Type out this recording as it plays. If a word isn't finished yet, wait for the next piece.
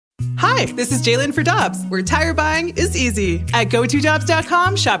Hi, this is Jalen for Dobbs, where tire buying is easy. At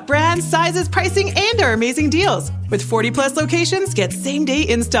GoToDobbs.com, shop brands, sizes, pricing, and our amazing deals. With 40-plus locations, get same-day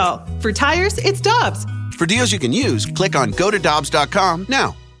install. For tires, it's Dobbs. For deals you can use, click on GoToDobbs.com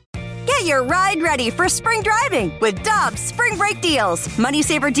now. Get your ride ready for spring driving with Dobbs Spring Break Deals. Money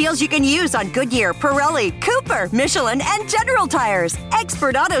saver deals you can use on Goodyear, Pirelli, Cooper, Michelin, and General Tires.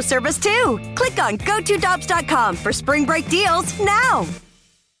 Expert auto service, too. Click on GoToDobbs.com for spring break deals now.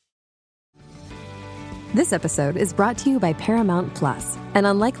 This episode is brought to you by Paramount Plus. An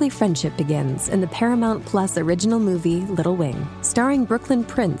unlikely friendship begins in the Paramount Plus original movie Little Wing, starring Brooklyn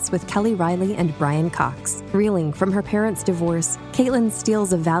Prince with Kelly Riley and Brian Cox. Reeling from her parents' divorce, Caitlin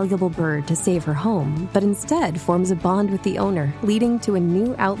steals a valuable bird to save her home, but instead forms a bond with the owner, leading to a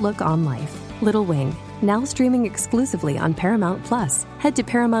new outlook on life. Little Wing, now streaming exclusively on Paramount Plus. Head to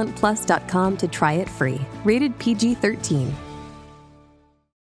ParamountPlus.com to try it free. Rated PG-13.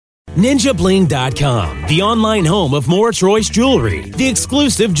 NinjaBling.com, the online home of Moritz Royce Jewelry, the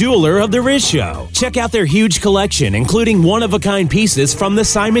exclusive jeweler of the Riz Show. Check out their huge collection, including one-of-a-kind pieces from the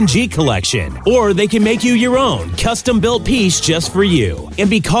Simon G collection. Or they can make you your own, custom-built piece just for you. And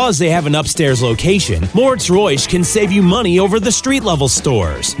because they have an upstairs location, Moritz Royce can save you money over the street-level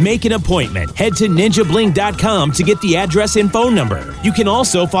stores. Make an appointment. Head to NinjaBling.com to get the address and phone number. You can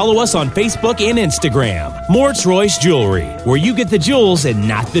also follow us on Facebook and Instagram. Moritz Royce Jewelry, where you get the jewels and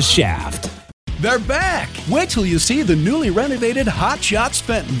not the shaft. They're back! Wait till you see the newly renovated Hot Shots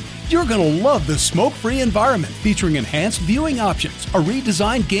Fenton. You're going to love the smoke-free environment featuring enhanced viewing options, a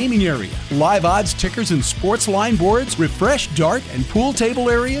redesigned gaming area, live odds tickers and sports line boards, refreshed dart and pool table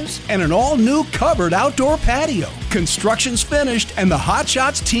areas, and an all-new covered outdoor patio. Construction's finished, and the Hot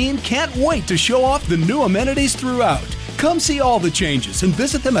Shots team can't wait to show off the new amenities throughout. Come see all the changes and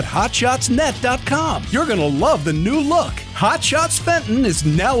visit them at hotshotsnet.com. You're going to love the new look. Hot Shots Fenton is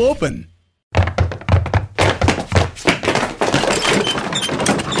now open.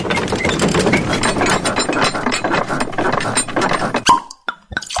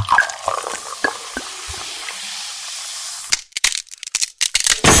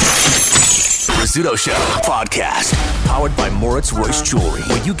 Rizzuto Show podcast, powered by Moritz Royce Jewelry,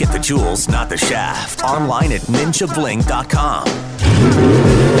 where you get the jewels, not the shaft. Online at ninjabling.com.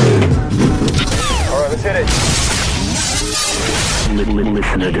 All right, let's hit it.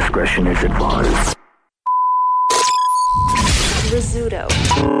 Listener discretion is advised. Rizzuto.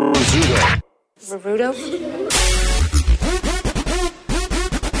 Rizzuto.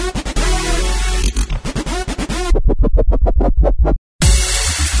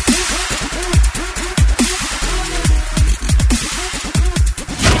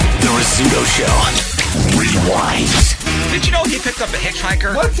 Rizzuto Show. Rewind. Did you know he picked up a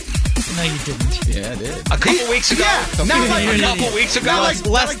hitchhiker? What? No, you didn't. Yeah, I did. A couple weeks ago? Yeah. Not like a couple weeks ago?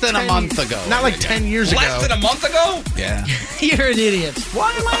 Less than a month ago. Not like 10 years ago. Less than a month ago? Yeah. You're an idiot.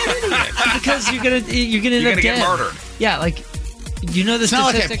 Why am I an idiot? Because you're gonna end up get murdered. Yeah, like, you know the It's not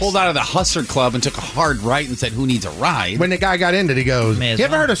statistics? like I pulled out of the Hustler Club and took a hard right and said, who needs a ride? When the guy got in, did he go, you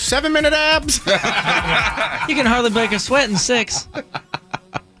ever heard of 7-minute abs? You can hardly break a sweat in 6.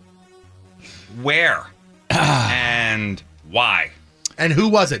 Where? And why? And who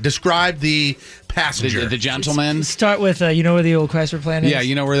was it? Describe the passenger. The gentleman. Start with, you know where the old Chrysler plant is? Yeah,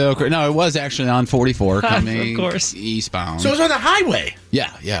 you know where the old... No, it was actually on 44 coming of course. eastbound. So it was on the highway?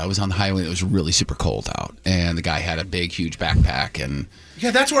 Yeah, it was on the highway. It was really super cold out. And the guy had a big, huge backpack. And yeah,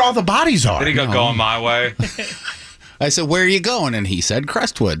 that's where all the bodies are. Did he go going my way? I said, where are you going? And he said,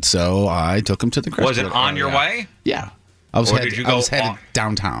 Crestwood. So I took him to the Crestwood. Was it on your way? Yeah. I was Or did you go headed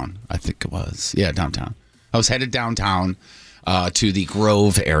downtown. I think it was. Yeah, downtown. I was headed downtown to the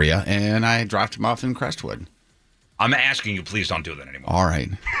Grove area, and I dropped him off in Crestwood. I'm asking you, please don't do that anymore. All right.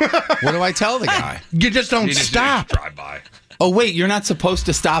 What do I tell the guy? You just don't You just stop. drive by. Oh, wait, you're not supposed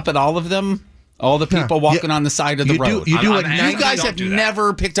to stop at all of them? All the people walking on the side of the road. You guys have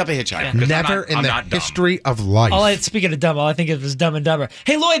never picked up a hitchhiker. Yeah. Never in the history of life. Speaking of dumb, all I think it was Dumb and Dumber.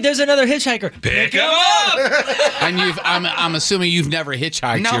 Hey, Lloyd, there's another hitchhiker. Pick him up! And I'm assuming you've never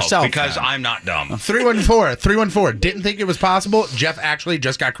hitchhiked No, yourself. because I'm not dumb. 314. Didn't think it was possible. Jeff actually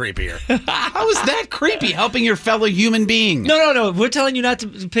just got creepier. How is that creepy, helping your fellow human being? No. We're telling you not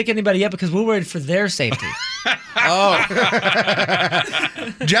to pick anybody up because we're worried for their safety. Oh.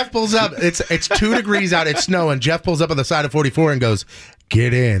 Jeff pulls up. It's 2 degrees out. It's snowing. Jeff pulls up on the side of 44 and goes,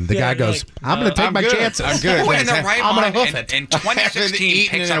 get in. The guy goes, I'm going to take my chances. I'm good. Who in their right I'm mind going to hoof it. in 2016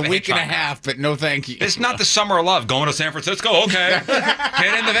 picks in up a week and a hitchhiker? half, but no thank you. It's not the summer of love. Going to San Francisco? Okay.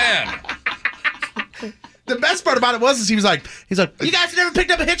 Get in the van. The best part about it was he was like, you guys never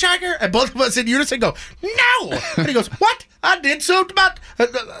picked up a hitchhiker? And both of us in unison go, no. And he goes, what? I did so about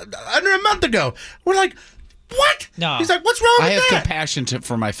under a month ago. We're like, what? No. He's like, what's wrong with that? I have compassion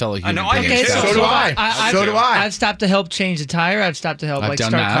for my fellow human I know, beings. I do too. So do I. So do I. I've stopped to help change the tire. I've stopped to help I've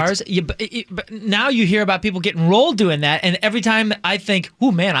done start that. cars. But now you hear about people getting rolled doing that, and every time I think,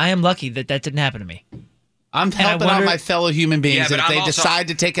 oh man, I am lucky that didn't happen to me. I'm helping out my fellow human beings, Yeah, and but if they I'm also- decide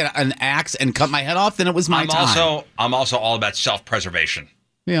to take an axe and cut my head off, then it was my time. I'm also all about self-preservation.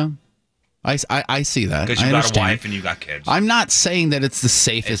 Yeah. I see that. Because I you got understand. a wife and you got kids. I'm not saying that it's the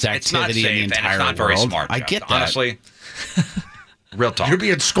safest It's not activity safe, in the and entire it's not very world. smart, I Jeff. get that. Honestly, real talk. You're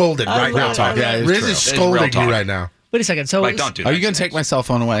being scolded right now. Real talk. Yeah, it's Riz true. is It's scolding real talk. you right now. Wait a second. So Like, don't do that. Are you going to take my cell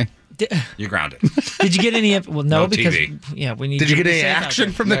phone away? You're grounded. Did you get any? Well, no, No because TV. we need. Did you get to be any safe out action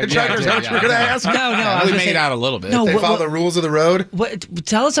there. from the hitchhiker? Is that what you were going to ask? No, I was we gonna made say- out a little bit. No, They follow the rules of the road?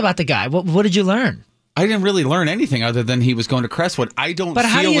 Tell us about the guy. What did you learn? I didn't really learn anything other than he was going to Crestwood. I don't But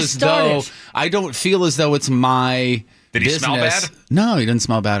how do feel you as start though it? I don't feel as though it's my Did he business. smell bad? No, he didn't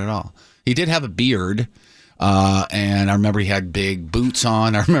smell bad at all. He did have a beard, and I remember he had big boots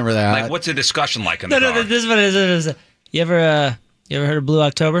on. I remember that. Like, what's the discussion like in No, the car? this is what it is. You ever heard of Blue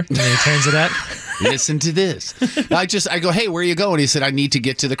October? And then he turns it up. Listen to this. I go, hey, where are you going? He said, I need to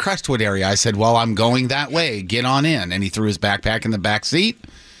get to the Crestwood area. I said, well, I'm going that way. Get on in. And he threw his backpack in the back seat,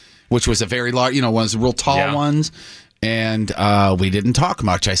 which was a very large, one of those real tall ones. And we didn't talk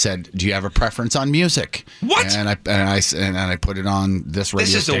much. I said, do you have a preference on music? What? And I put it on this radio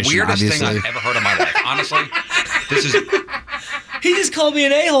This is the station, weirdest obviously. thing I've ever heard in my life. Honestly, this is He just called me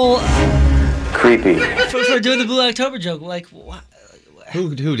an a-hole Creepy. for doing the Blue October joke. Like, what?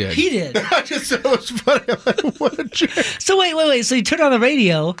 Who did? He did. I just thought it was funny. I'm like, what a jerk. So wait. So you turned on the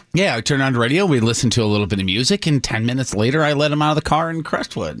radio. Yeah, I turned on the radio. We listened to a little bit of music, and 10 minutes later, I let him out of the car in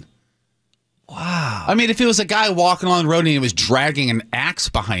Crestwood. Wow. I mean, if it was a guy walking along the road and he was dragging an axe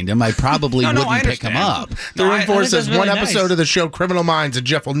behind him, I probably I wouldn't pick him understand. up. The No, I Room Force think says that's one really episode nice. of the show Criminal Minds, and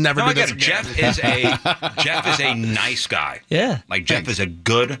Jeff will never no. do I this get it. again. Jeff is a nice guy. Yeah. Like Jeff is a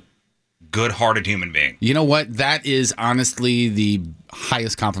good-hearted human being. You know what? That is honestly the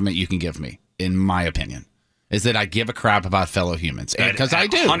highest compliment you can give me, in my opinion, is that I give a crap about fellow humans. Because I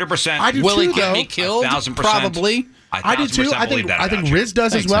do. 100%. I do Will too, he get though. me killed? 1,000%. Probably. I do too. 1,000% I believe think that I think about you. Riz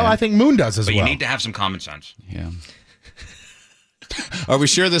does Thanks, as well. man. I think Moon does as But well. you need to have some common sense. Yeah. Are we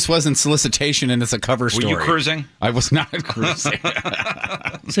sure this wasn't solicitation and it's a cover Were story? you cruising? I was not cruising.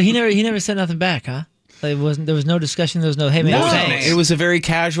 So he never said nothing back, huh? Like, there was no discussion. There was no, hey man, What was his thanks. name? It was a very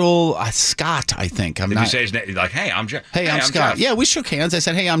casual Scott, I think. Did you say his name? Like, hey, I'm Jeff. Hey, I'm Scott. Jeff. Yeah, we shook hands. I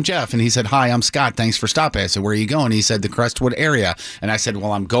said, hey, I'm Jeff. And he said, hi, I'm Scott. Thanks for stopping. I said, where are you going? He said, the Crestwood area. And I said,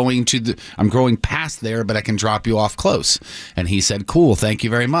 well, I'm going past there, but I can drop you off close. And he said, cool, thank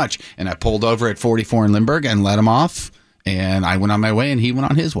you very much. And I pulled over at 44 in Lindbergh and let him off. And I went on my way, and he went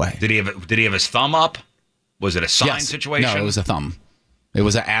on his way. Did he have his thumb up? Was it a sign Yes. situation? No, it was a thumb. It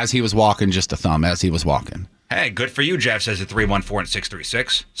was as he was walking, just a thumb as he was walking. Hey, good for you, Jeff, says at 314 and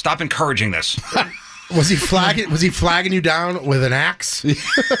 636. Stop encouraging this. Was he flagging you down with an axe? Hey,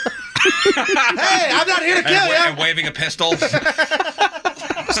 I'm not here to kill you. And waving a pistol.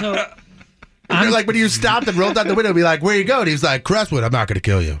 So You're like when you stopped and rolled out the window, be like, "Where you going?" He was like, "Crestwood, I'm not going to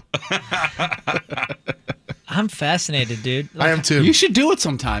kill you." I'm fascinated, dude. I am too. You should do it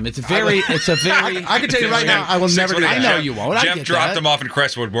sometime. It's a very. I can tell you right now, I will never do that. I know you won't. I Jeff get dropped that. him off in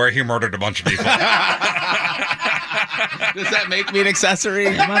Crestwood where he murdered a bunch of people. Does that make me an accessory?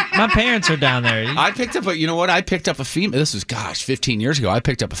 My parents are down there. I picked up a female. This was 15 years ago. I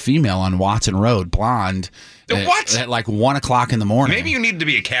picked up a female on Watson Road, blonde. What? At like 1 o'clock in the morning. Maybe you need to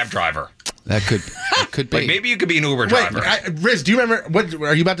be a cab driver. That could be. Like maybe you could be an Uber Wait, driver. Riz, do you remember what?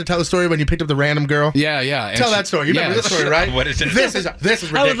 Are you about to tell the story when you picked up the random girl? Yeah. And Tell that story. You remember this story, right? What is it? This is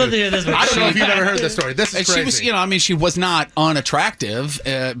ridiculous. I would love to hear this one. I don't know if you've ever heard this story. This is And crazy. she was, she was not unattractive,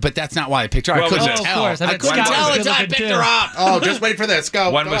 but that's not why I picked her. I Well, couldn't was it? Of tell. course. I I bet couldn't Scott tell was until I good-looking picked too. her up. Oh, just wait for this.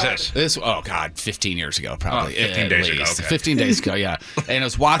 Go. When Go was ahead. this? 15 years ago, probably. 15 at days least. ago, okay. 15 days ago, yeah. And it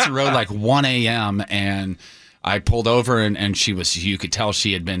was Watson Road, like 1 a.m., and I pulled over, and you could tell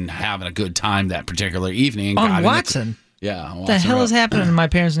she had been having a good time that particular evening. Got in On the- Watson? Yeah. What the hell is happening in my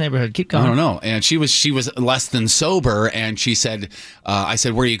parents' neighborhood? Keep going. I don't know. And she was less than sober, and she said, I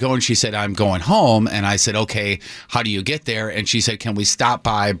said, where are you going? She said, I'm going home. And I said, okay, how do you get there? And she said, can we stop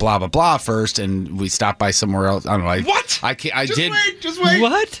by blah, blah, blah first? And we stopped by somewhere else. I don't know. What? I did. Just wait.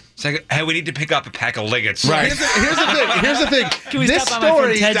 What? It's like, hey, we need to pick up a pack of liggets. Right. Here's the thing. Can we this stop by my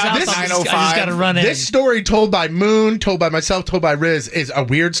story, friend Ted's house? this, I just got to run in. this story told by Moon, told by myself, told by Riz is a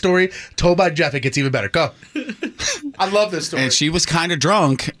weird story. Told by Jeff, it gets even better. Go. I love this story. And she was kind of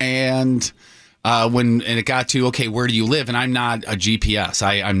drunk, and when it got to, okay, where do you live? And I'm not a GPS.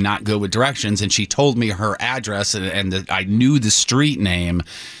 I'm not good with directions. And she told me her address, and I knew the street name,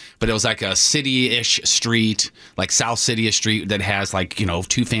 but it was like a city-ish street, like South City-ish street that has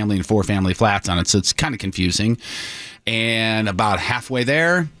 2-family and 4-family flats on it. So it's kind of confusing. And about halfway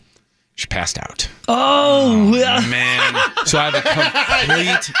there, she passed out. Oh, man. So I have a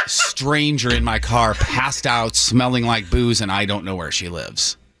complete stranger in my car, passed out, smelling like booze, and I don't know where she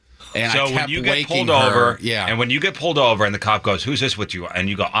lives. And so I kept when you get waking pulled over, her, and when you get pulled over, and the cop goes, "Who's this with you?" and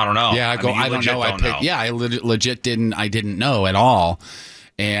you go, "I don't know." Yeah, I go, I don't know. I legit didn't know at all.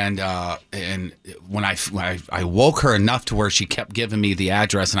 And when I woke her enough to where she kept giving me the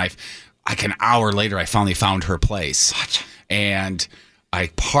address, and like an hour later, I finally found her place. What? And I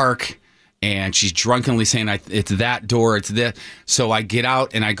park. And she's drunkenly saying, it's that door, it's this. So I get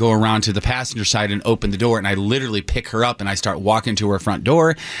out and I go around to the passenger side and open the door. And I literally pick her up and I start walking to her front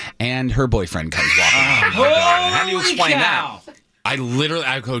door. And her boyfriend comes walking. Oh, my God. How do you explain that?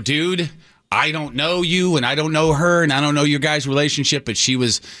 I go, dude, I don't know you and I don't know her and I don't know your guys' relationship. But she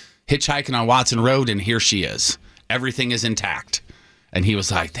was hitchhiking on Watson Road and here she is. Everything is intact. And he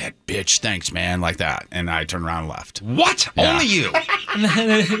was like, that bitch, thanks, man, like that. And I turned around and left. What? Yeah. Only you?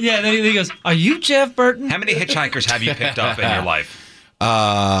 Then he goes, are you Jeff Burton? How many hitchhikers have you picked up in your life?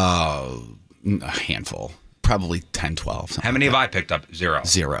 A handful. Probably 10, 12. How many have I picked up? Zero.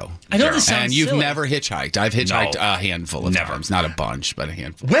 I know this sounds And you've silly. never hitchhiked. I've hitchhiked a handful of times. Not a bunch, but a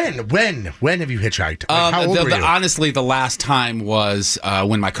handful. When have you hitchhiked? How old were you? Honestly, the last time was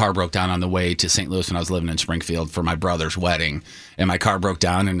when my car broke down on the way to St. Louis when I was living in Springfield for my brother's wedding. And my car broke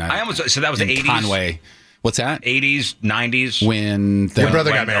down. And so that was the 80s? Conway. What's that? 80s, 90s? When your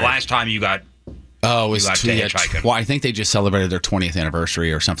brother got married. The last time you got... Oh, it was hitchhiking. Well, I think they just celebrated their 20th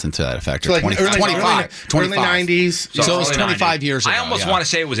anniversary or something to that effect. So like 25. 25. Early 90s. So it was 25 years ago. I almost want to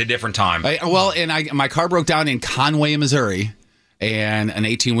say it was a different time. My car broke down in Conway, Missouri, and an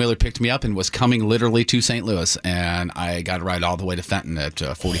 18-wheeler picked me up and was coming literally to St. Louis, and I got a ride all the way to Fenton at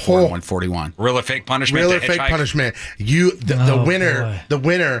 44 and 141. Real or fake punishment? Real or fake punishment.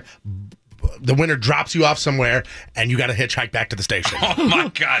 The winner drops you off somewhere, and you got to hitchhike back to the station. Oh, my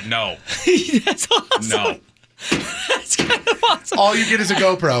God, no. That's awesome. No. That's kind of awesome. All you get is a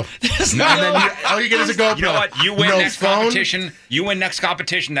GoPro. All you get is a GoPro. You know what? You win no next phone. competition. You win next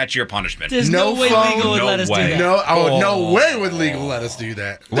competition. That's your punishment. There's no way phone, legal would no let us way. do that. No way would legal let us do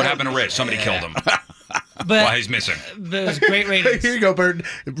that. What happened to Rich? Somebody killed him. But Well, he's missing. There's great ratings. Here you go, Burton.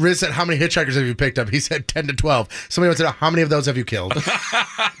 Riz said, how many hitchhikers have you picked up? He said 10 to 12. Somebody wants to know, how many of those have you killed?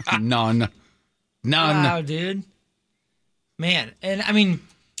 None. Wow, dude. Man, and I mean,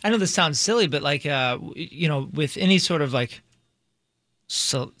 I know this sounds silly, but like, with any sort of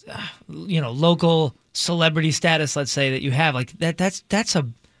local celebrity status, let's say that you have, like that's a,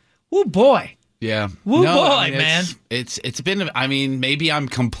 oh boy. Yeah. Woo boy, man. It's been, maybe I'm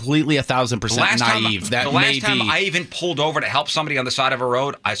completely 1,000% naive. The last time I even pulled over to help somebody on the side of a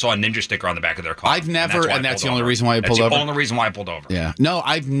road, I saw a ninja sticker on the back of their car. I've never, and that's the only reason why I pulled over. That's the only reason why I pulled over. Yeah. No,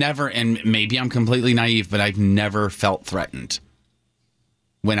 I've never, and maybe I'm completely naive, but I've never felt threatened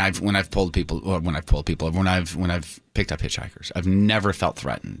when I've pulled people over, when I've picked up hitchhikers. I've never felt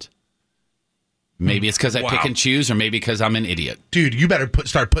threatened. Maybe it's because I pick and choose, or maybe because I'm an idiot. Dude, you better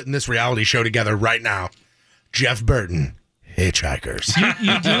start putting this reality show together right now. Jeff Burton, Hitchhikers.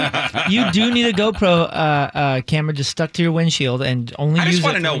 You do need a GoPro camera just stuck to your windshield, and only use it. I just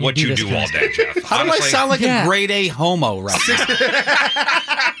want to know what you do all day, Jeff. How do I sound like a grade A homo right now?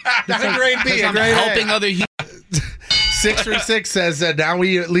 Not a grade B, a I'm grade helping A. other humans. 636 says that now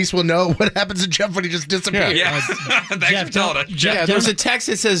we at least will know what happens to Jeff when he just disappears. Yeah. Thanks for telling us. Yeah, there's a text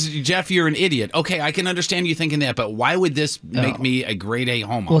that says, Jeff, you're an idiot. Okay, I can understand you thinking that, but why would this make me a grade A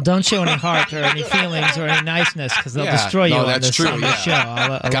homo? Well, don't show any heart or any feelings or any niceness, because they'll destroy you on this show.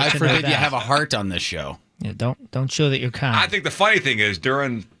 I'll God forbid that. you have a heart on this show. Yeah, don't show that you're kind. I think the funny thing is,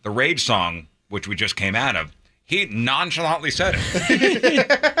 during the Rage song, which we just came out of, he nonchalantly said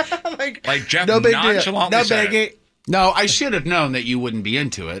it. like Jeff no big nonchalantly deal. said it. No, I should have known that you wouldn't be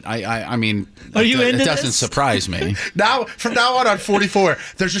into it. I mean, are you into it doesn't this? surprise me. From now on 44,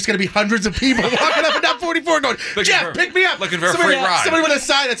 there's just going to be hundreds of people walking up and down 44 going, Jeff, pick me up. Looking for a free ride. Somebody with a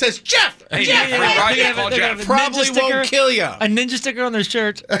sign that says, Jeff, Hey, Jeff. free ride, call Jeff. Probably won't kill you. A ninja sticker on their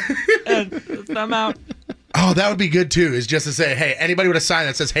shirt. And I'm out. Oh, that would be good too, is just to say, hey, anybody with a sign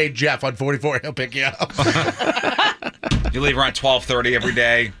that says, hey, Jeff, on 44, he'll pick you up. You leave around 12:30 every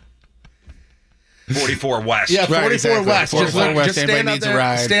day. 44 West. Yeah, 44 exactly. West. 44 West. Just stand Anybody out needs a there.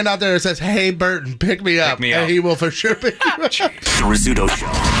 ride. Stand out there and says, "Hey, Burton, pick me up," me and up. he will for sure pick you up. The Rizzuto Show.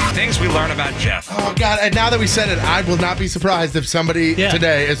 Things we learn about Jeff. Oh, God. And now that we said it, I will not be surprised if somebody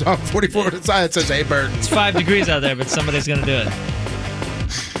today is on 44 inside that says, hey, Burton. It's 5 degrees out there, but somebody's going to do it.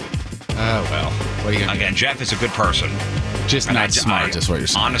 Oh, well. What are you gonna Again, Jeff is a good person. Just not smart, is what you're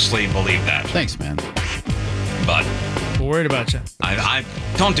saying. Honestly believe that. Thanks, man. But we're worried about you. I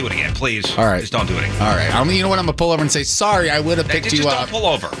don't do it again, please. All right. Just don't do it again. All right. You know what? I'm going to pull over and say, sorry, I would have picked you up. Just don't pull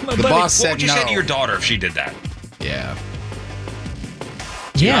over. The boss What said would you no. say to your daughter if she did that? Yeah.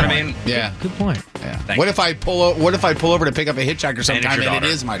 You know what I mean? Yeah. Good point. Yeah. What if I pull over to pick up a hitchhiker sometime and it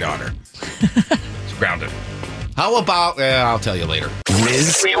is my daughter? It's grounded. How about, I'll tell you later.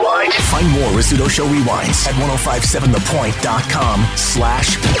 Riz Rewind. Find more Rizzuto Show Rewinds at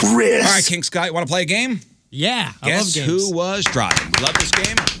 1057thepoint.com/Riz. All right, King Scott, want to play a game? Yeah, I Guess love games. who was driving? We love this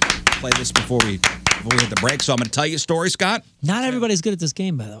game. Play this before we hit the break. So I'm going to tell you a story, Scott. Not everybody's good at this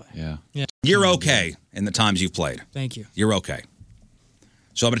game, by the way. Yeah. You're okay in the times you've played. Thank you. You're okay.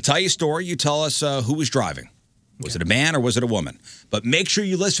 So I'm going to tell you a story. You tell us who was driving. Was it a man or was it a woman? But make sure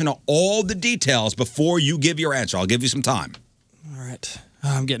you listen to all the details before you give your answer. I'll give you some time. All right.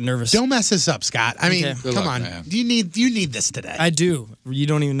 I'm getting nervous. Don't mess this up, Scott. I mean, Okay. come on. man. You need this today. I do. You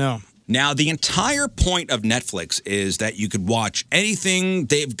don't even know. Now, the entire point of Netflix is that you could watch anything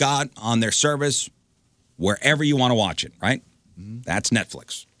they've got on their service wherever you want to watch it, right? That's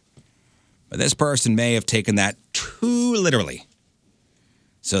Netflix. But this person may have taken that too literally.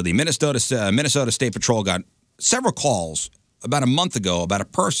 So the Minnesota State Patrol got several calls about a month ago about a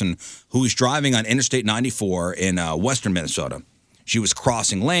person who was driving on Interstate 94 in western Minnesota. She was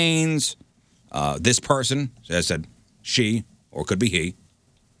crossing lanes. This person, as I said, she, or could be he.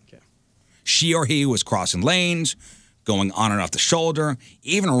 She or he was crossing lanes, going on and off the shoulder,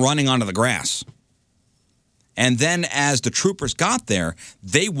 even running onto the grass. And then as the troopers got there,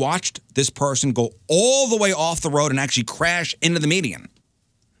 they watched this person go all the way off the road and actually crash into the median.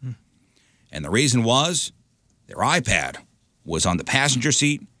 And the reason was their iPad was on the passenger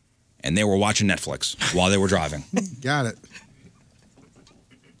seat and they were watching Netflix while they were driving. Got it.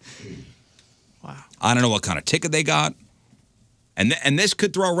 Wow. I don't know what kind of ticket they got. And this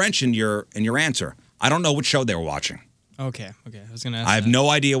could throw a wrench in your answer. I don't know what show they were watching. Okay. I was going to ask I have no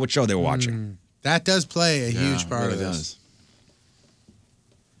idea what show they were watching. That does play a huge part of this.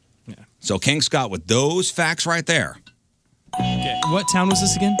 So King Scott, with those facts right there. Okay. What town was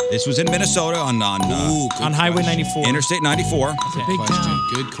this again? This was in Minnesota on Highway 94. Interstate 94. That's a big town.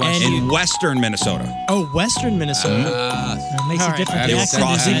 Good question. In western Minnesota. Oh, western Minnesota. That makes All a right. difference. They The were accent is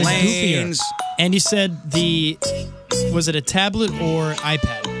crossing even lanes. goofier. And you said was it a tablet or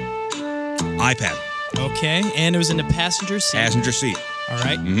iPad? iPad. Okay. And it was in the passenger seat. Passenger seat. All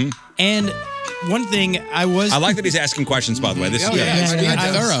right. Mm-hmm. And one thing I like that he's asking questions, by the way. This is good.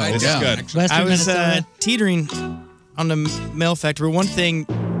 This is good. Western I was Minnesota. teetering on the mail factory. One thing,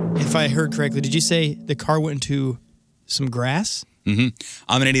 if I heard correctly, did you say the car went into some grass? Mm-hmm.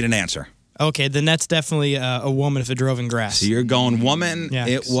 I'm going to need an answer. Okay, then that's definitely a woman if it drove in grass. So you're going woman. Yeah,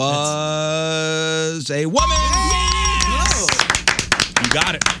 it was a woman. Yes! You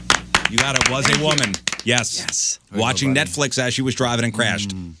got it. It was a woman. Yes. Watching Netflix as she was driving and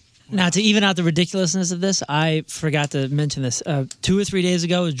crashed. Now, to even out the ridiculousness of this, I forgot to mention this. 2 or 3 days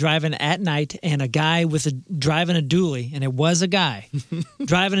ago, I was driving at night, and a guy driving a dually, and it was a guy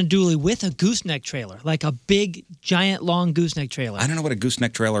driving a dually with a gooseneck trailer, like a big, giant, long gooseneck trailer. I don't know what a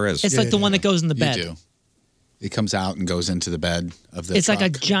gooseneck trailer is. It's like the one that goes in the bed. You do. It comes out and goes into the bed of the It's truck.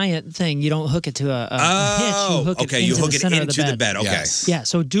 like a giant thing. You don't hook it to a hitch. You hook it you into hook the it center into of the bed. Okay. Yes. Yeah,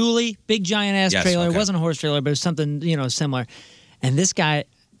 so dually, big giant ass Yes, trailer. okay. It wasn't a horse trailer, but it was something similar. And this guy,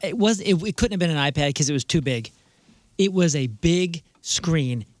 it couldn't have been an iPad because it was too big. It was a big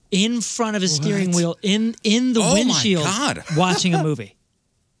screen in front of his steering wheel in the windshield, my God. watching a movie.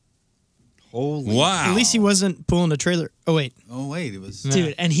 Holy Wow. At least he wasn't pulling a trailer. Oh, wait. it was.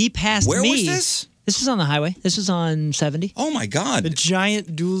 Dude, and he passed Where me. was this? This was on the highway. This was on 70. Oh, my God. A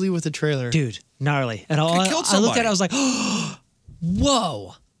giant dually with a trailer. Dude, gnarly. And Could've killed I looked somebody. at it, I was like,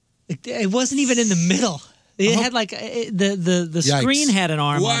 whoa. It wasn't even in the middle. It had like the screen had an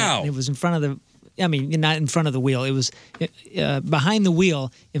arm on Wow. it. It was in front of not in front of the wheel. It was behind the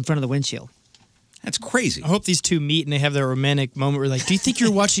wheel in front of the windshield. That's crazy. I hope these two meet and they have their romantic moment where like, do you think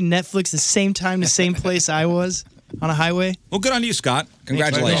you're watching Netflix the same time, the same place I was on a highway? Well, good on you, Scott.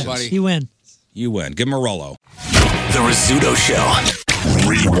 Congratulations. buddy. You win. You win. Give him a Rolo. The Rizzuto Show.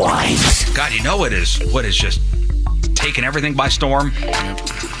 Rewind. God, you know what is just taking everything by storm?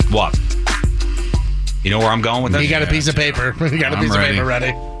 What? You know where I'm going with this? You got a piece of paper. You got a piece of paper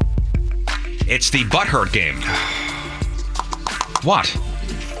ready. It's the Butthurt game. What?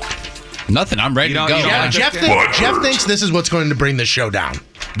 Nothing. I'm ready to go. you don't Yeah, like Jeff thinks this is what's going to bring the show down.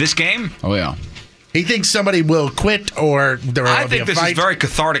 This game? Oh, yeah. He thinks somebody will quit or there will I be think a this fight. is very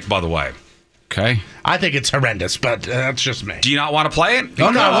cathartic, by the way. Okay. I think it's horrendous, but that's just me. Do you not want to play it?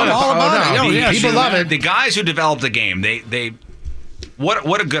 Oh, no, I'm all about it. Oh, yeah, People love it. The guys who developed the game, they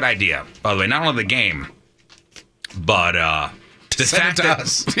what a good idea, by the way. Not only the game, but the fact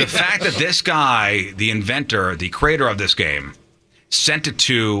that this guy, the inventor, the creator of this game, sent it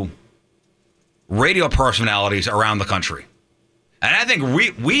to radio personalities around the country. And I think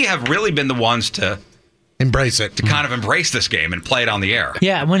we have really been the ones to embrace it, to kind of embrace this game and play it on the air.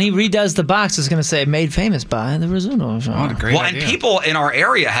 Yeah, when he redoes the box, it's going to say "Made famous by the Rizzuto Show." What a great idea. And people in our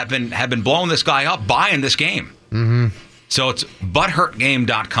area have been blowing this guy up, buying this game. Mm-hmm. So it's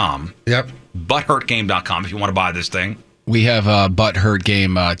butthurtgame.com. Yep. Butthurtgame.com if you want to buy this thing. We have Butthurt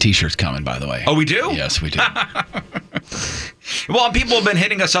Game T-shirts coming, by the way. Oh, we do? Yes, we do. Well, people have been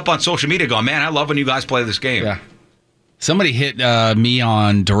hitting us up on social media going, man, I love when you guys play this game. Yeah. Somebody hit me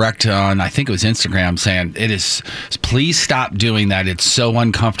on direct on, I think it was Instagram, saying, please stop doing that. It's so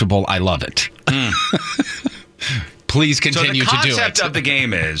uncomfortable. I love it. Please continue to do it. So the concept of the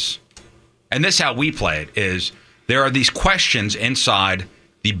game is, and this is how we play it, is there are these questions inside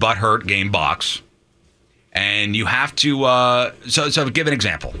the Butthurt game box, and you have to, so give an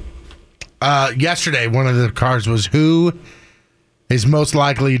example. Yesterday, one of the cards was who is most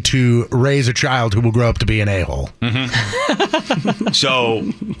likely to raise a child who will grow up to be an a-hole. Mm-hmm. So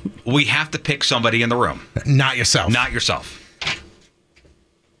we have to pick somebody in the room. Not yourself. Not yourself.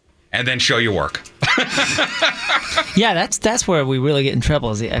 And then show your work. Yeah, that's where we really get in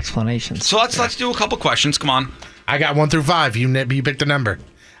trouble is the explanations. So let's do a couple questions. Come on. I got 1 through 5. You picked a number.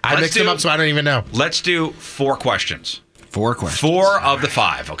 I mixed them up so I don't even know. Let's do 4 questions. 4 questions. 4 of the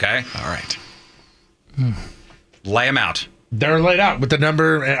 5, okay? All right. Lay them out. They're laid out with the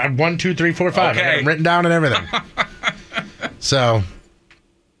number 1, 2, 3, 4, 5. Okay. I got them written down and everything. So,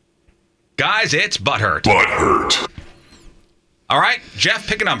 guys, it's Butthurt. All right, Jeff,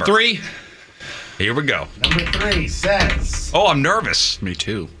 pick a number. 3. Here we go. Number 3 says. Oh, I'm nervous. Me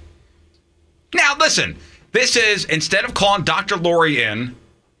too. Now, listen. This is, instead of calling Dr. Lori in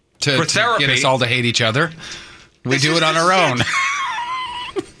for therapy. Get us all to hate each other, we do it on our own.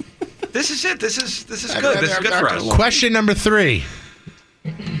 This is it. This is good. This is good for us. Question number 3.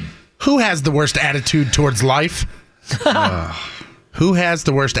 Who has the worst attitude towards life? Who has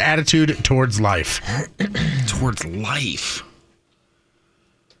the worst attitude towards life? Towards life.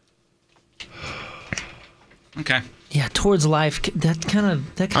 Okay. Yeah, towards life. That kind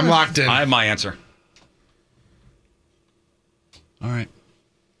of. I'm locked in. I have my answer. All right.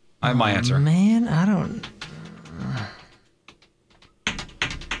 I have my answer. Man, I don't.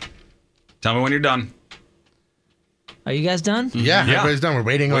 Tell me when you're done. Are you guys done? Yeah, everybody's done. We're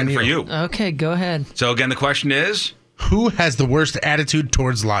waiting on for you. Okay, go ahead. So again, the question is, who has the worst attitude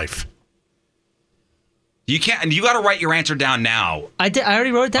towards life? You can't, and you got to write your answer down now. I did. I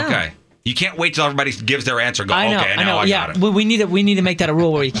already wrote it down. Okay. You can't wait till everybody gives their answer. Go. I know. Okay. I know. Now I Yeah, got it. we need to make that a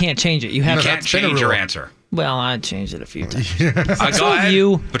rule where you can't change it. You have You to. can't change your answer. Well, I changed it a few times. Go ahead.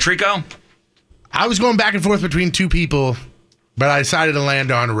 You, Patrico. I was going back and forth between 2 people, but I decided to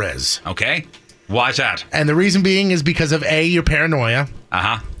land on Riz. Okay. Why is that? And the reason being is because of your paranoia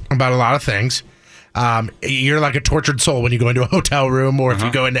about a lot of things. You're like a tortured soul when you go into a hotel room or if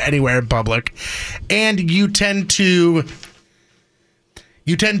you go into anywhere in public. And you tend to,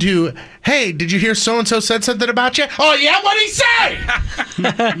 hey, did you hear so-and-so said something about you? Oh, yeah? What'd he say?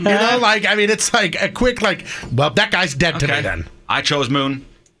 You know, like, I mean, it's like a quick, like, well, that guy's dead to me then. I chose Moon.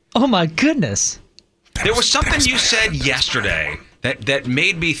 oh my goodness. There was something you said yesterday that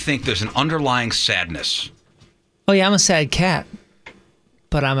made me think there's an underlying sadness. Oh yeah, I'm a sad cat,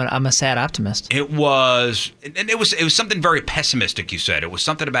 but I'm a sad optimist. It was something very pessimistic. You said it was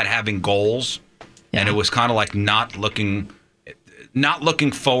something about having goals, and it was kind of like not looking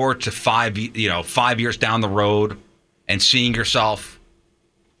forward to 5 years down the road and seeing yourself.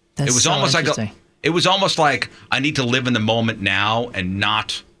 That's it was so almost interesting. it was almost like I need to live in the moment now and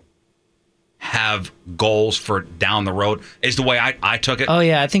not have goals for down the road is the way I took it. Oh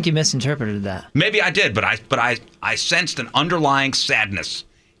yeah, I think you misinterpreted that. Maybe I did, but I sensed an underlying sadness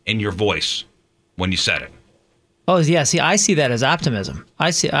in your voice when you said it. Oh yeah, see, I see that as optimism. I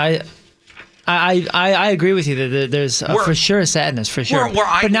agree with you that there's for sure sadness, for sure,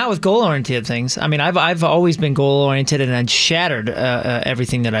 but not with goal-oriented things. I mean, I've always been goal-oriented, and I've shattered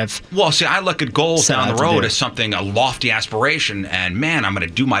everything that I've. Well, see, I look at goals down the road as something, a lofty aspiration, and man, I'm going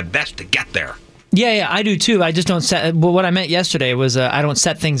to do my best to get there. Yeah, I do too. I just don't set. Well, what I meant yesterday was I don't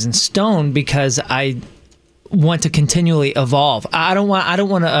set things in stone because I want to continually evolve. I don't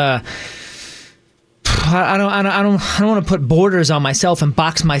want to. I don't want to put borders on myself and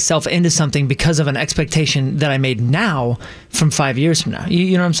box myself into something because of an expectation that I made now from 5 years from now.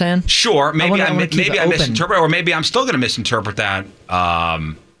 You know what I'm saying? Sure. Maybe I open. misinterpret, or maybe I'm still going to misinterpret that.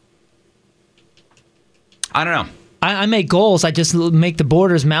 I don't know. I make goals. I just make the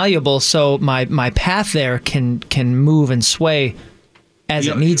borders malleable so my path there can move and sway as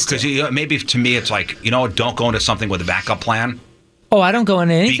it needs to. Because maybe to me it's like, don't go into something with a backup plan. Oh, I don't go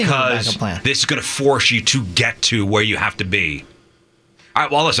into anything with a because backup plan. this is going to force you to get to where you have to be. All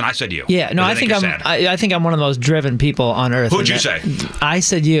right, well, listen, I said you. Yeah, no, I think I'm one of the most driven people on earth. Who'd you say? I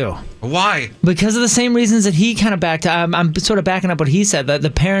said you. Why? Because of the same reasons that he kind of backed. I'm sort of backing up what he said. The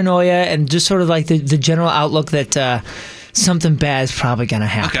paranoia and just sort of like the general outlook that something bad is probably going to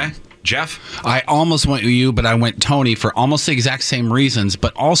happen. Okay. Jeff? I almost went with you, but I went Tony for almost the exact same reasons,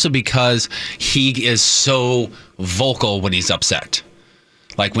 but also because he is so vocal when he's upset.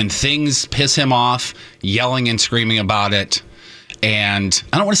 Like when things piss him off, yelling and screaming about it. And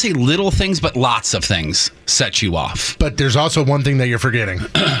I don't want to say little things, but lots of things set you off. But there's also one thing that you're forgetting,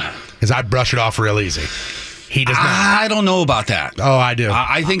 is I brush it off real easy. He does not. I don't know about that. Oh, I do.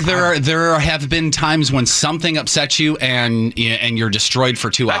 I think there have been times when something upsets you and you're destroyed for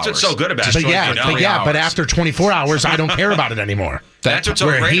 2 hours. That's what's so good about it. But after 24 hours, I don't care about it anymore. That's what's so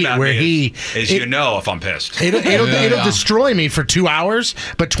great about me is if I'm pissed. It'll destroy me for 2 hours,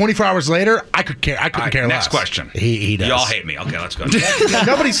 but 24 hours later, I couldn't care less. Next question. He does. Y'all hate me. Okay, let's go.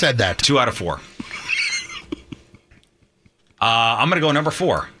 Nobody said that. 2 out of 4. I'm going to go number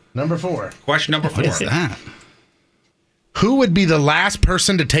 4. Number 4. Question number 4. What is that? Who would be the last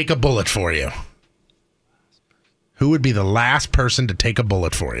person to take a bullet for you? Who would be the last person to take a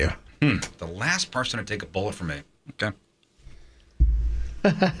bullet for you? The last person to take a bullet for me. Okay.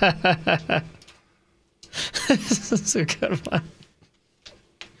 This is a good one.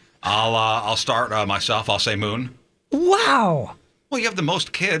 I'll start myself. I'll say Moon. Wow. Well, you have the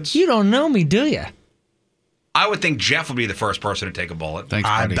most kids. You don't know me, do you? I would think Jeff would be the first person to take a bullet. Thanks,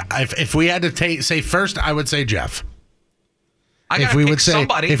 buddy. If we had to say first, I would say Jeff. If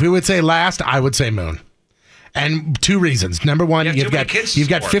we would say last, I would say Moon. And 2 reasons. Number one, you've got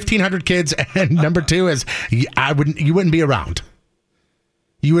 1,500 kids, and number 2 is you wouldn't be around.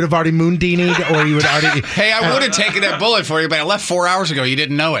 You would have already moondinied, or you would already. Hey, I would have taken that bullet for you, but I left 4 hours ago. You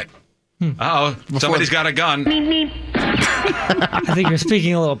didn't know it. Somebody's got a gun. I think you're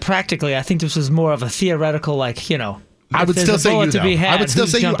speaking a little practically. I think this was more of a theoretical, I would still say you, though. I would still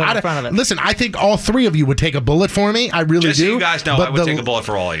say you. Listen, I think all 3 of you would take a bullet for me. I really do. Just so you guys know, I would take a bullet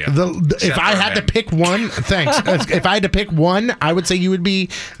for all of you. If I had to pick one, thanks. If I had to pick one, I would say you would be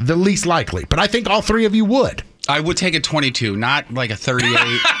the least likely. But I think all 3 of you would. I would take a 22, not like a 38.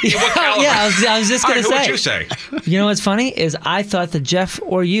 I was just going to say. Who would you say? You know what's funny is I thought that Jeff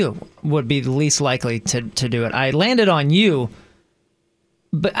or you would be the least likely to do it. I landed on you.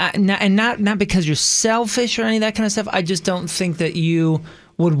 But not because you're selfish or any of that kind of stuff. I just don't think that you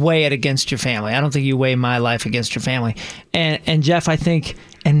would weigh it against your family. I don't think you weigh my life against your family. And Jeff, I think,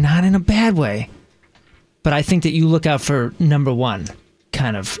 and not in a bad way, but I think that you look out for number 1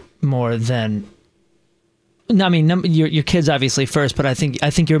 kind of more than. I mean, your kids obviously first, but I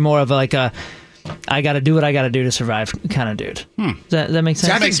think you're more of like a. I got to do what I got to do to survive kind of dude. Does that make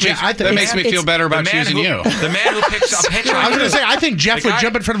sense? That makes me feel better about choosing you. The man who picks up hitchhikers. I was going to say, I think Jeff would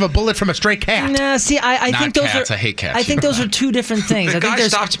jump in front of a bullet from a stray cat. Nah, see, I think those cats. are. I hate cats. I think those are 2 different things. The I think guy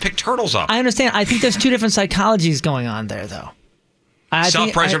stops to pick turtles up. I understand. I think there's 2 different psychologies going on there, though.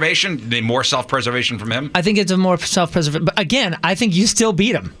 Self-preservation? The more self-preservation from him? I think it's a more self-preservation. But again, I think you still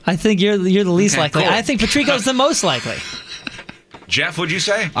beat him. I think you're the least likely. Cool. I think Patrico's the most likely. Jeff, what'd you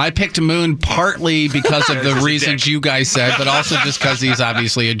say? I picked Moon partly because of the reasons you guys said, but also just because he's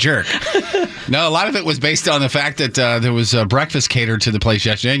obviously a jerk. No, a lot of it was based on the fact that there was breakfast catered to the place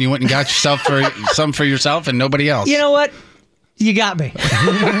yesterday, and you went and got yourself some for yourself and nobody else. You know what? You got me.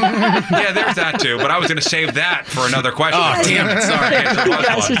 Yeah, there's that too, but I was going to save that for another question. Oh, damn it. Sorry.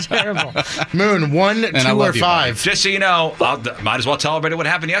 That's terrible. Moon, 1, 2, or 5. Just so you know, might as well tell everybody what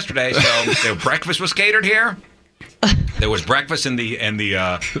happened yesterday. So breakfast was catered here. There was breakfast in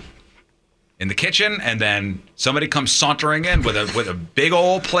the kitchen, and then somebody comes sauntering in with a big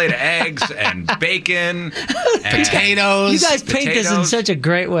old plate of eggs and bacon, and potatoes. You guys paint this in such a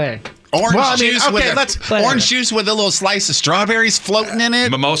great way. Orange juice with a little slice of strawberries floating in it.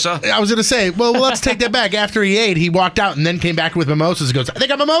 Mimosa. I was going to say, well, let's take that back. After he ate, he walked out and then came back with mimosas and goes, I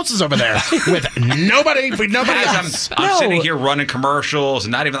think I got mimosas over there with nobody else. I'm sitting here running commercials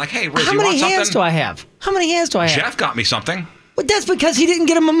and not even like, hey, Riz, How you want something? How many hands do I have? Jeff got me something. But that's because he didn't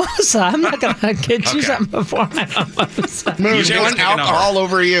get a mimosa. I'm not going to get you something before I have a mimosa. Moon, alcohol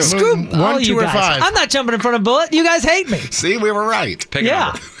over you. Screw Moon, all 1, 2, you or guys. 5. I'm not jumping in front of Bullet. You guys hate me. See, we were right. Pick a Yeah.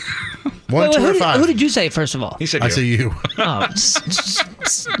 number. 1, 2, or 5. Who did you say, first of all? He said I you. say you. Oh,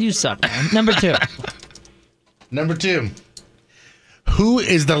 you suck, man. Number 2. Number 2. Who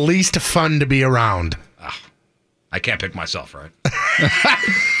is the least fun to be around? I can't pick myself, right?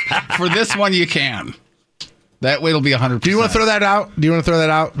 For this one, you can. That way it'll be 100%. Do you want to throw that out?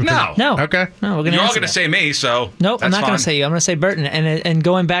 No. No. Okay. No, we're going to You're all going to say me, so Nope, I'm not going to say you. I'm going to say Burton. And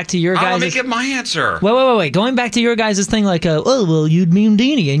going back to your guys'... Let me give my answer. Wait. Going back to your guys' thing like, you'd mean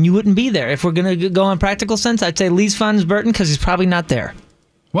Deanie and you wouldn't be there. If we're going to go on practical sense, I'd say least fun is Burton because he's probably not there.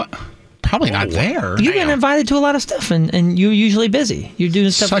 What? Probably not there. You've been invited to a lot of stuff and you're usually busy. You're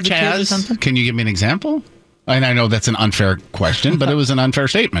doing stuff with Such the kids or as? something? Can you give me an example? And I know that's an unfair question, but it was an unfair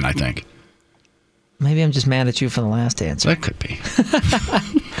statement, I think. Maybe I'm just mad at you for the last answer. That could be.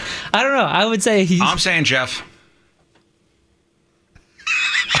 I don't know. I would say he's... I'm saying Jeff.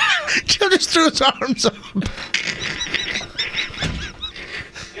 Jeff just threw his arms up.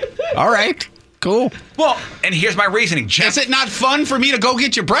 All right. Cool. Well, and here's my reasoning. Jeff, Is it not fun for me to go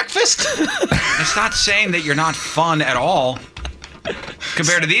get you breakfast? it's not saying that you're not fun at all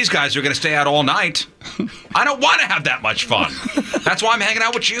compared to these guys who are going to stay out all night. I don't want to have that much fun. That's why I'm hanging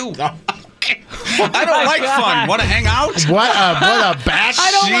out with you. I don't like fun. Want to hang out? What a back.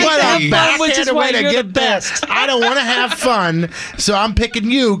 I don't like what to have a fun, which is backhanded why way to you're get the that. best. I don't want to have fun, so I'm picking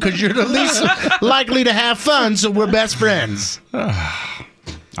you because you're the least likely to have fun, so we're best friends.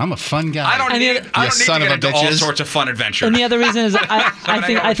 I'm a fun guy. I don't need to get into all sorts of fun adventures. And the other reason is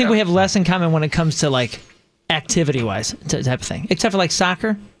I think we have less in common when it comes to like activity-wise type of thing, except for like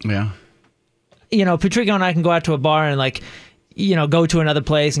soccer. Yeah. You know, Patrico and I can go out to a bar and like, you know, go to another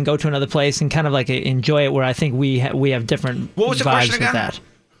place and kind of like enjoy it. Where I think we have different What was the vibes question with again? that.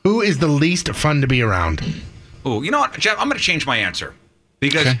 Who is the least fun to be around? Oh, you know what, Jeff? I'm going to change my answer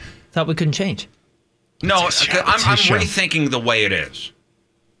because Thought we couldn't change. no, I'm show. rethinking the way it is.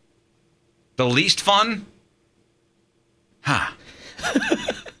 The least fun,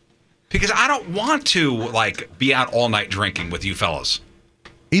 because I don't want to like be out all night drinking with you fellas.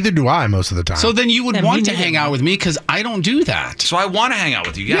 Either do I most of the time. So then you would want to hang out with me because I don't do that. So I want to hang out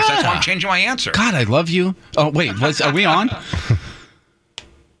with you. Yes, that's why I'm changing my answer. God, I love you. Oh, wait. Are we on?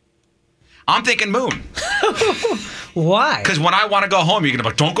 I'm thinking Moon. Why? Because when I want to go home, you're going to be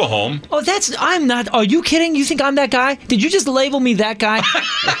like, don't go home. Oh, I'm not. Are you kidding? You think I'm that guy? Did you just label me that guy?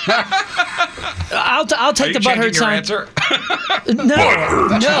 I'll take the butthurt sign. Answer? No,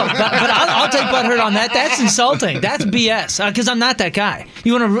 but I'll take butthurt on that. That's insulting. That's BS. Because I'm not that guy.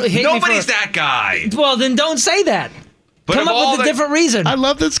 You want to hate me? Nobody's that guy. Well, then don't say that. But Come up with a different reason. I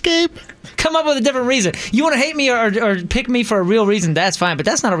love this game. Come up with a different reason. You want to hate me or pick me for a real reason? That's fine. But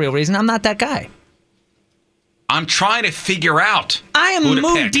that's not a real reason. I'm not that guy. I'm trying to figure out. I am who to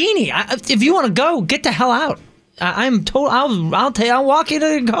Moon pick. Deanie. If you want to go, get the hell out. I'm told. I'll walk you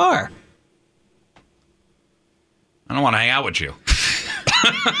to the car. I don't want to hang out with you.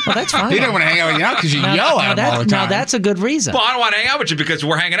 Well, that's fine. He didn't want to hang out with you now because you yell at him all the time. Now that's a good reason. Well, I don't want to hang out with you because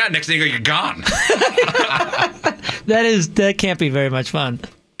we're hanging out. Next thing you're gone. That can't be very much fun.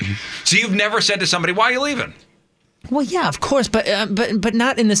 So you've never said to somebody, "Why are you leaving?" Well, yeah, of course, but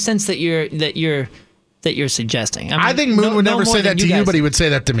not in the sense that you're suggesting. I think Moon would never say that to you, but he would say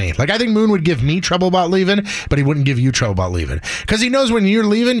that to me. Like, I think Moon would give me trouble about leaving, but he wouldn't give you trouble about leaving. Because he knows when you're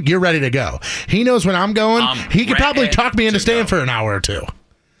leaving, you're ready to go. He knows when I'm going, he could probably talk me into staying for an hour or two.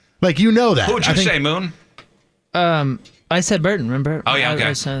 Like, you know that. Who'd you say, Moon? I said Burton, remember? Oh, yeah,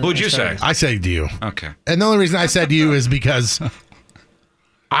 okay. Who'd you say? I said you. Okay. And the only reason I said you is because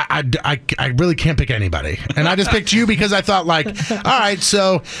I really can't pick anybody. And I just picked you because I thought, like, all right,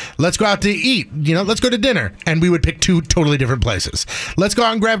 so let's go out to eat. You know, let's go to dinner. And we would pick two totally different places. Let's go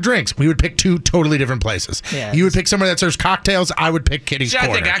out and grab drinks. We would pick two totally different places. Yeah, you would pick somewhere that serves cocktails. I would pick Kitty's Corner.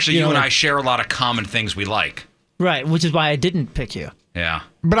 I think actually you and I share a lot of common things we like. Right, which is why I didn't pick you. Yeah.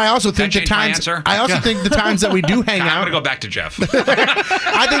 But I also think the times think the times that we do hang out. I'm going to go back to Jeff.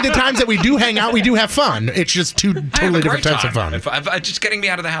 I think the times that we do hang out, we do have fun. It's just two totally different types of fun. Just getting me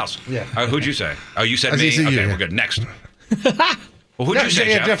out of the house. Yeah. Who'd you say? Oh, you said I me? said Okay, you. we're good. Next. Well, who'd you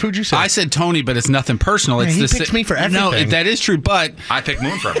say, Jeff? Who'd you say? I said Tony, but it's nothing personal. It's he picks me for everything. No, that is true, but I picked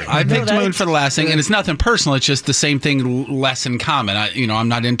Moon for everything. I picked Moon for the last thing, and it's nothing personal. It's just the same thing, less in common. I'm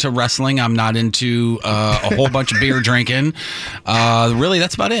not into wrestling. I'm not into a whole bunch of beer drinking. Really,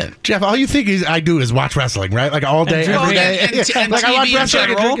 that's about it. Jeff, all you think I do is watch wrestling, right? Like all day, every day. And like TV I watch wrestling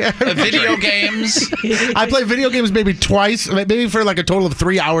in general, video games. I play video games maybe twice, maybe for like a total of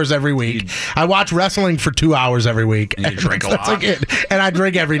 3 hours every week. I watch wrestling for 2 hours every week. And you drink a That's lot. like it. And I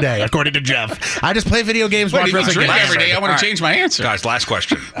drink every day, according to Jeff. I just play video games, watch wrestling drink every day. I want to change my answer. Guys, last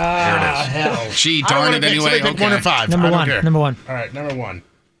question. Here it is. Hell. Gee, darn it anyway. Pick 1 or 5. Number I don't one. care. Number one. All right, number 1.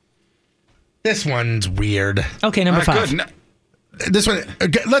 This one's weird. Okay, number 5. Good. No, This one.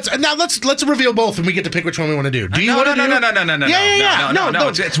 Let's reveal both, and we get to pick which one we want to do. Do you want to do? No. Yeah. No.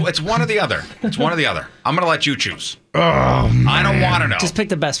 It's one or the other. It's one or the other. I'm going to let you choose. Oh, man. I don't want to know. Just pick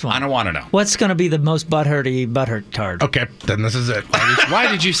the best one. I don't want to know. What's going to be the most butthurt card? Okay, then this is it. Why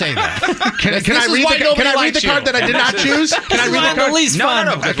did you say that? Can I read the card that I did not choose? Can I read the card?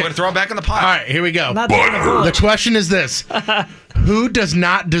 No. Because we're going to throw it back in the pot. All right, here we go. The question is this: who does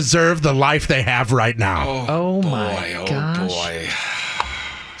not deserve the life they have right now? Oh my gosh.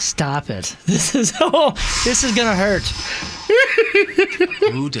 Stop it. This is gonna hurt.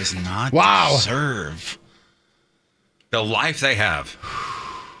 Who does not Wow. deserve The life they have.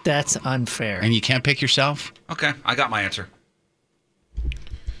 That's unfair. And you can't pick yourself? Okay, I got my answer.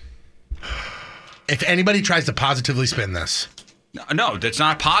 If anybody tries to positively spin this, No, that's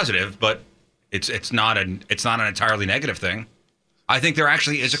not positive, but it's not an entirely negative thing. I think there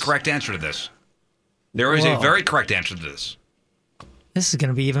actually is a correct answer to this. There is a very correct answer to this. This is going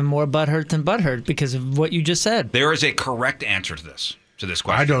to be even more butthurt than butthurt because of what you just said. There is a correct answer to this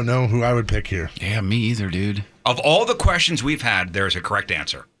question. I don't know who I would pick here. Yeah, me either, dude. Of all the questions we've had, there is a correct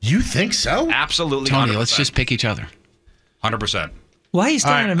answer. You think so? Absolutely. Tony, 100%. let's just pick each other. 100%. Why are you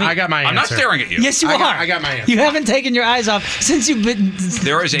staring at me? I got my answer. I'm not staring at you. Yes, you are. I got my answer. You haven't taken your eyes off since you've been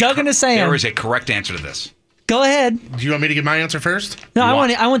dug in the sand. There is a correct answer to this. Go ahead. Do you want me to give my answer first? No, I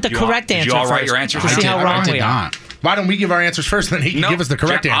want the correct did answer. you all write first your answer? to see how wrong we are. Why don't we give our answers first, and then he can give us the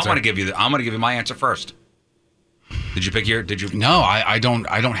correct Jeff, answer? I'm going to give you my answer first. Did you pick your? Did you? No, I don't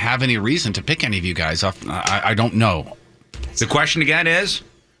have any reason to pick any of you guys. I don't know. The question again is,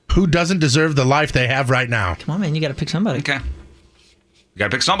 who doesn't deserve the life they have right now? Come on, man, you got to pick somebody. Okay. You got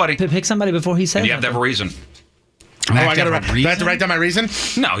to pick somebody. Pick somebody before he says. And you have to have a reason. Do I have to write down my reason?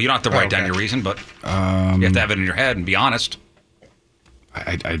 No, you don't have to write down your reason, but you have to have it in your head and be honest.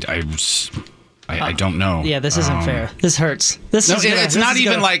 I don't know. Yeah, this isn't fair. This hurts. It's not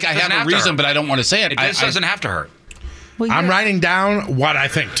even like I have a reason, but I don't want to say it. This doesn't have to hurt. Well, I'm writing down what I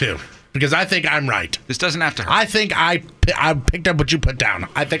think too, because I think I'm right. This doesn't have to hurt. I think I picked up what you put down.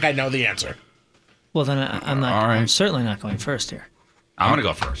 I think I know the answer. Well, then I'm not. All right. I'm certainly not going first here. I'm going to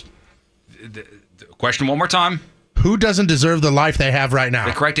go first. The question one more time. Who doesn't deserve the life they have right now?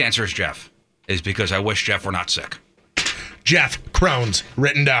 The correct answer is Jeff. Is because I wish Jeff were not sick. Jeff Crohn's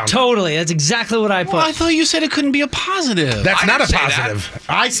written down. Totally. That's exactly what I put. Well, I thought you said it couldn't be a positive. That's I not a didn't say positive.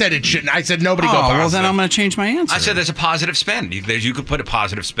 I said it shouldn't. I said nobody go positive. Well, then I'm going to change my answer. I said there's a positive spin. You could put a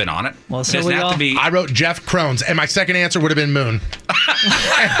positive spin on it. Well, It so doesn't we have all- to be. I wrote Jeff Crohn's, and my second answer would have been Moon.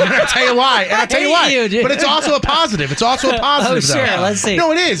 And I'll tell you why. I hate you, dude. But it's also a positive. It's also a positive, Oh, sure. though. Let's see.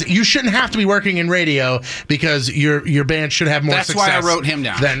 No, it is. You shouldn't have to be working in radio because your band should have more That's success. why I wrote him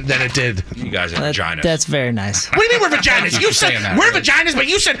down. Than it did. You guys are vaginas. That's very nice. What do you mean we're vaginas? You said saying that, we're right? vaginas, but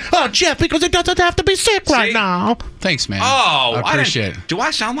you said, oh, Jeff, because it doesn't have to be sick right now. Thanks, man. Oh, I appreciate it. Do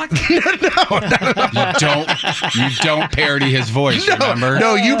I sound like that? You don't parody his voice, remember?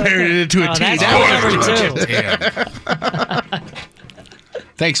 No, you parodied it to a T. That was number 2.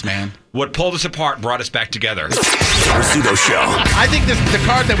 Thanks, man. What pulled us apart brought us back together. The Rizzuto Show. I think the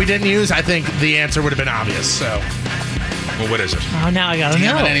card that we didn't use, I think the answer would have been obvious. So, Well, what is it? Oh, now I got to know.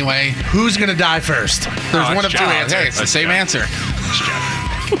 Damn it anyway. who's going to die first? There's it's one of two Jeff. answers. Hey, it's the same answer. It's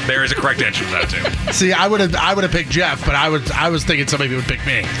Jeff. There is a correct answer to that too. See, I would have picked Jeff, but I was thinking somebody would pick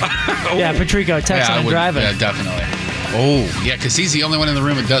me. Yeah, Patrico, texting and driving. Yeah, definitely. Oh, yeah, because he's the only one in the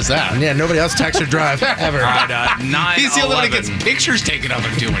room that does that. Yeah, nobody else texts or drive ever. All right, 9/11. He's the only one that gets pictures taken of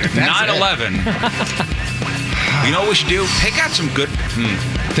him doing it. That's 9/11. You know what we should do? Pick out some good.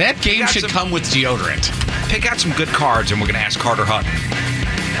 That game got should some- come with deodorant. Pick out some good cards, and we're going to ask Carter Hutton.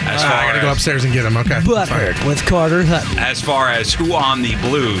 As I far gotta go as, upstairs and get him. Okay. Butthurt with Carter Hutton. as far as who on the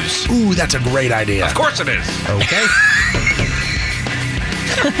Blues. Ooh, that's a great idea. Of course it is. Okay.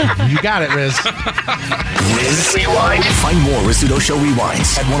 You got it, Riz. Riz Rewind. Find more Rizzuto Show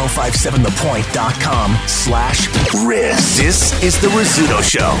Rewinds at 1057thepoint.com/Riz. This is the Rizzuto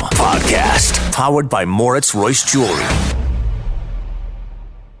Show podcast, powered by Moritz Royce Jewelry.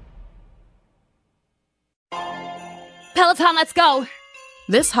 Peloton, let's go.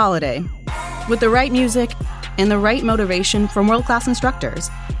 This holiday, with the right music and the right motivation from world-class instructors,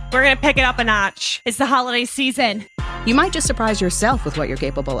 We're going to pick it up a notch. It's the holiday season. you might just surprise yourself with what you're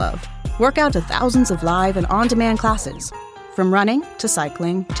capable of. Work out to thousands of live and on-demand classes, from running to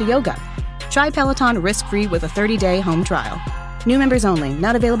cycling to yoga. Try Peloton risk-free with a 30-day home trial. New members only,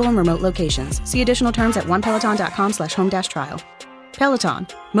 not available in remote locations. See additional terms at onepeloton.com/home-trial. Peloton,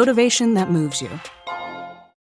 motivation that moves you.